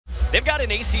They've got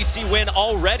an ACC win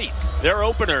already. Their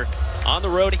opener on the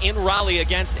road in Raleigh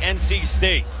against NC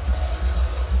State.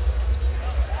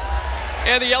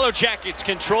 And the Yellow Jackets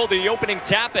control the opening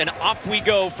tap, and off we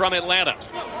go from Atlanta.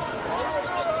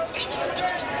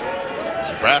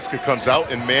 Nebraska comes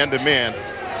out in man-to-man.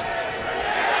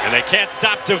 And they can't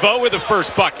stop Devoe with the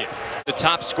first bucket. The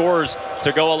top scorers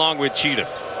to go along with Cheatham.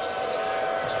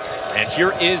 And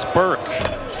here is Burke,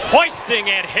 hoisting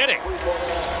and hitting.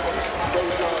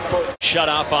 Shut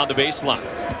off on the baseline.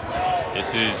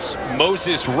 This is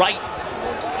Moses Wright.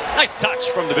 Nice touch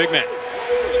from the big man.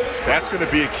 That's going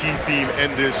to be a key theme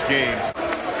in this game.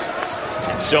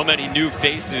 And so many new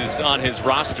faces on his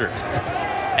roster.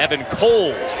 Evan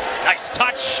Cole, nice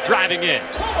touch, driving in.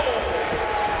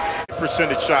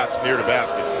 Percentage shots near the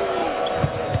basket.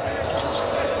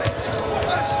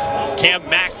 Cam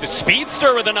Mack, the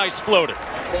speedster, with a nice floater.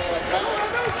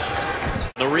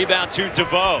 The rebound to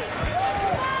Devoe.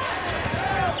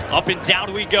 Up and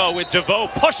down we go with Devoe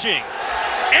pushing.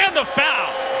 And the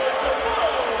foul.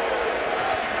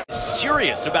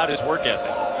 Serious about his work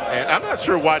ethic. And I'm not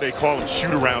sure why they call them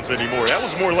shoot-arounds anymore. That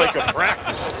was more like a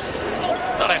practice.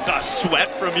 Thought I saw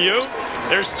sweat from you.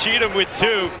 There's Cheatham with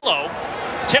two. Low.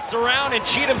 Tipped around and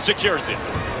Cheatham secures it.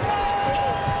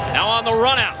 Now on the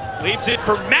run out. Leaves it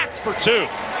for Mack for two.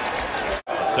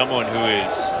 Someone who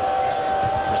has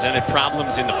presented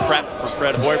problems in the prep for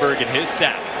Fred Hoiberg and his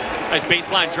staff. Nice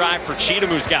baseline drive for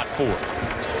Cheatham, who's got four.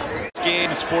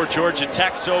 Games for Georgia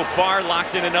Tech so far.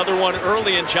 Locked in another one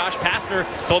early, and Josh Pastner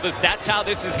told us that's how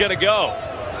this is going to go.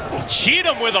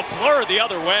 Cheatham with a blur the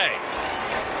other way.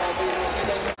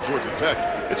 Georgia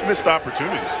Tech, it's missed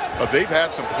opportunities. They've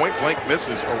had some point-blank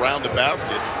misses around the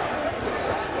basket.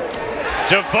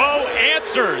 Devoe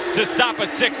answers to stop a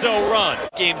 6-0 run.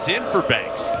 Game's in for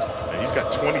Banks. And he's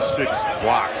got 26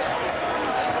 blocks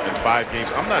in 5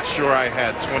 games. I'm not sure I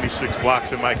had 26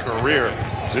 blocks in my career.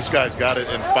 This guy's got it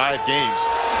in 5 games.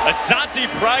 Asante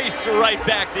Price right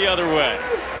back the other way.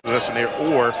 Listen there,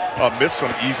 or miss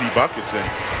some easy buckets, and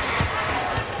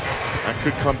that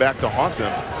could come back to haunt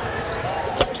them.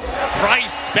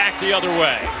 Price back the other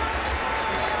way.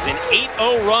 It's an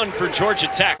 8-0 run for Georgia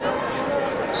Tech.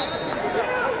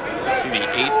 See the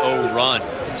 8-0 run.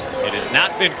 It has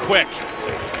not been quick.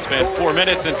 It's been 4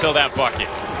 minutes until that bucket.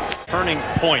 Turning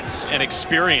points and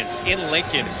experience in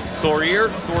Lincoln. Thorir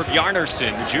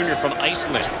Thorbjarnarsson, the junior from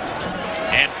Iceland.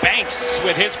 And Banks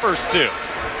with his first two.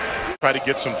 Try to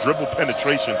get some dribble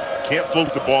penetration. Can't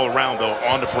float the ball around, though,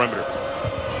 on the perimeter.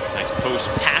 Nice post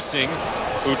passing.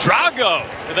 Udrago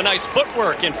with a nice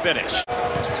footwork and finish.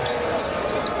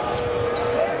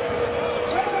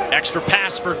 Extra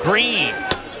pass for Green.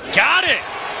 Got it!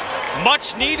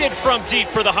 Much needed from deep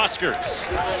for the Huskers.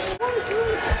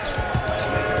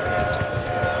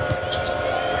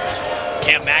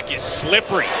 Cam Mack is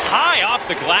slippery, high off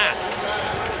the glass.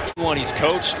 One he's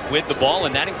coached with the ball,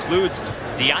 and that includes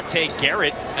Deontay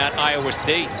Garrett at Iowa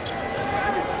State.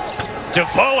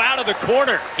 Devoe out of the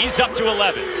corner. He's up to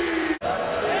 11.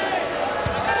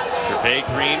 Gervais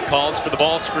Green calls for the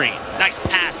ball screen. Nice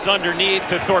pass underneath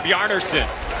to Thorbjarnarsson.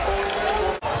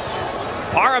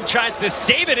 Parham tries to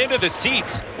save it into the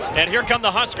seats, and here come the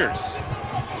Huskers.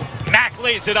 Mack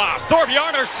lays it off.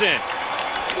 Thorbjarnarsson.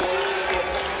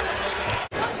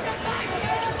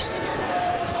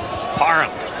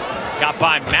 Parham got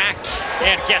by Mack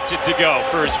and gets it to go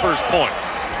for his first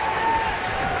points.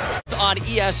 On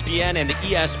ESPN and the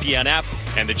ESPN app,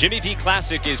 and the Jimmy V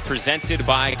Classic is presented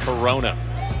by Corona.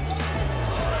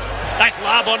 Nice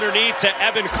lob underneath to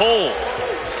Evan Cole.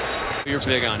 You're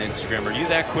big on Instagram. Are you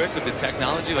that quick with the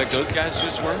technology like those guys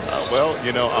just were? Well,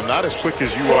 you know, I'm not as quick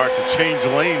as you are to change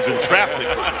lanes in traffic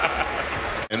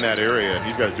in that area, and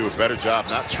he's got to do a better job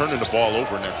not turning the ball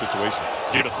over in that situation.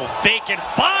 Beautiful fake and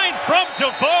find from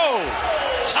Devoe.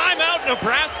 Timeout,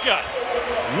 Nebraska.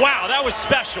 Wow, that was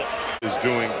special. Is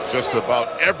doing just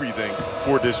about everything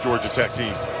for this Georgia Tech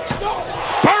team.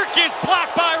 Burke is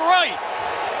blocked by Wright.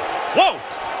 Whoa.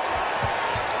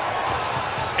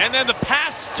 And then the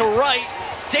pass to Wright,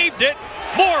 saved it.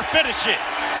 More finishes.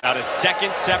 About a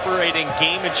second separating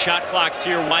game and shot clocks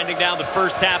here, winding down the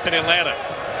first half in Atlanta.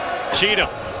 Cheatham,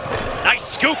 nice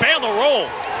scoop and the roll.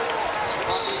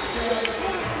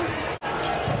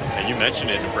 And you mentioned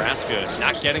it, Nebraska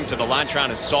not getting to the line, trying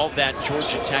to solve that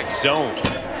Georgia Tech zone.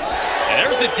 And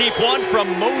there's a deep one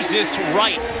from Moses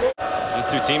Wright. These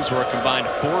two teams were a combined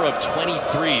 4 of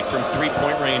 23 from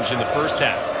three-point range in the first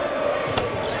half.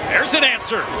 There's an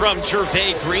answer from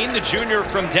Gervais Green, the junior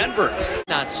from Denver.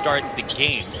 Not start the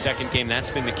game. Second game,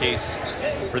 that's been the case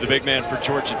for the big man for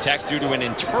Georgia Tech due to an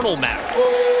internal matter.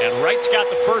 And Wright's got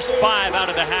the first 5 out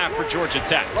of the half for Georgia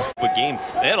Tech. But game,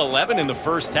 they had 11 in the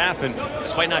first half, and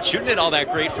despite not shooting it all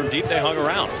that great from deep, they hung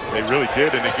around. They really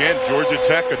did. And again, Georgia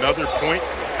Tech, another point.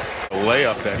 A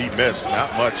layup that he missed,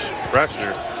 not much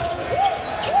pressure.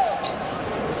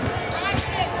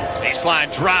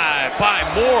 Baseline drive by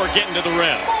Moore, getting to the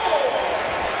rim.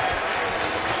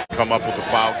 Come up with a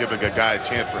foul, giving a guy a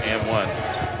chance for and one.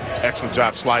 Excellent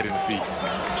job sliding the feet.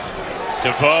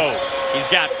 Devoe, he's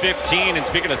got 15, and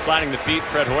speaking of sliding the feet,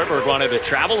 Fred Hoiberg wanted to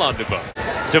travel on Devoe.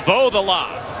 Devoe the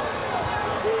lob.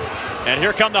 And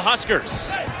here come the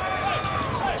Huskers.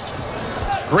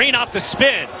 Green off the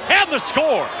spin, and the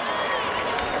score.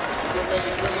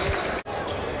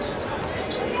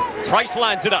 Price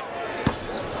lines it up.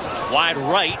 Wide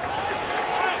right.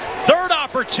 Third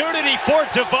opportunity for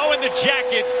Devoe and the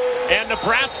Jackets, and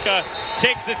Nebraska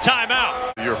takes a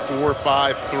timeout. You're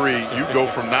 4-5-3. You go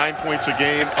from 9 points a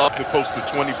game up to close to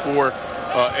 24.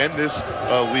 In this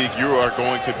league, you are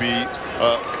going to be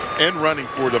in running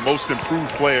for the most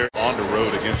improved player on the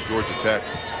road against Georgia Tech.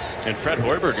 And Fred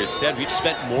Hoiberg has said we've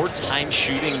spent more time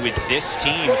shooting with this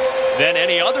team than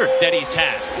any other that he's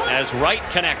had, as Wright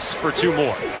connects for 2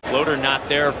 more. Floater not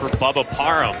there for Bubba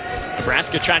Parham.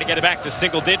 Nebraska trying to get it back to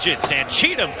single digits, and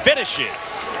Cheatham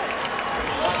finishes.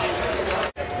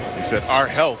 He said our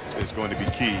health is going to be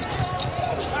key.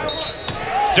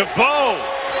 Devoe,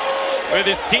 with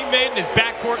his teammate and his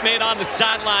backcourt mate on the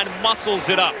sideline, muscles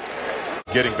it up.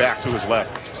 Getting back to his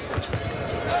left.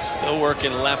 Still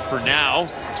working left for now.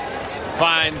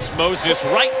 Finds Moses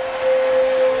Wright.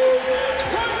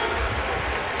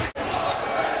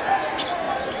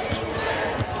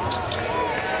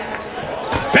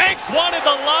 Banks wanted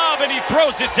the lob, and he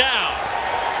throws it down.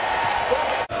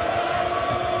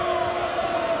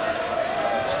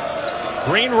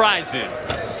 Green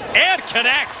rises and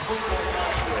connects.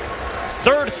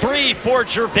 Third 3 for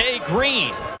Gervais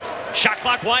Green. Shot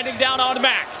clock winding down on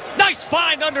Mack. Nice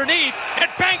find underneath, and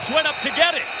Banks went up to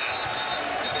get it.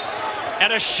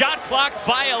 And a shot clock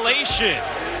violation.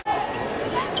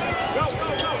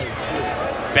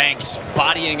 Banks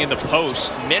bodying in the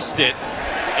post, missed it,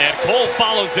 and Cole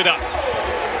follows it up.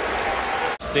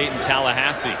 State and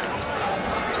Tallahassee.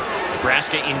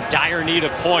 Nebraska in dire need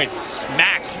of points.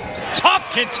 Mack, tough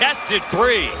contested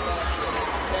 3.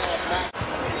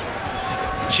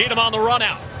 Cheatham on the run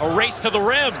out, a race to the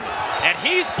rim, and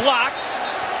he's blocked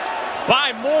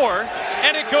by Moore,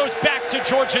 and it goes back to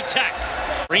Georgia Tech.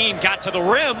 Green got to the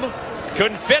rim,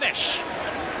 couldn't finish.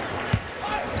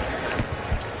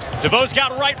 Devoe's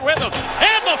got right with him,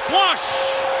 and the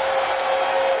flush!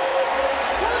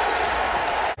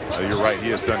 You're right, he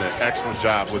has done an excellent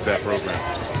job with that program.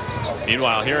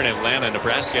 Meanwhile, here in Atlanta,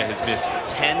 Nebraska has missed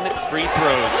 10 free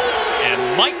throws,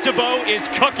 and Mike Devoe is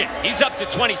cooking. He's up to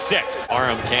 26.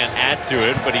 Parham can't add to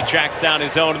it, but he tracks down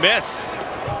his own miss.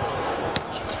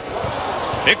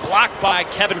 Big block by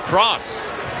Kevin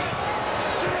Cross.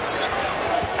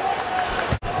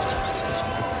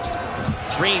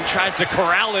 Green tries to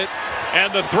corral it,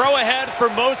 and the throw ahead for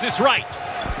Moses Wright.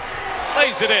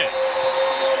 Lays it in.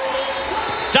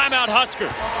 Timeout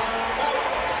Huskers.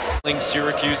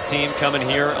 Syracuse team coming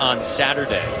here on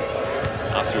Saturday.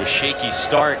 Off to a shaky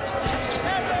start.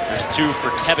 There's 2 for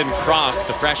Kevin Cross,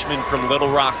 the freshman from Little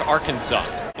Rock,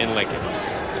 Arkansas, in Lincoln.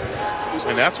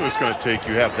 And that's what it's going to take.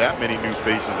 You have that many new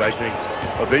faces, I think.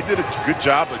 They did a good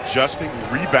job adjusting,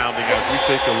 rebounding as we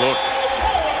take a look.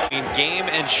 In game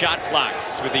and shot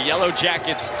clocks, with the Yellow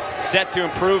Jackets set to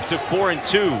improve to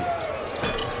 4-2.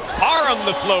 Parham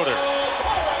the floater.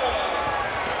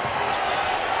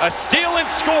 A steal and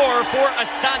score for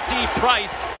Asante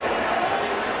Price.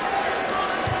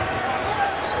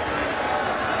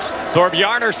 Thorpe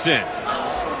Yarnerson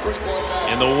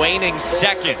in the waning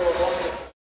seconds.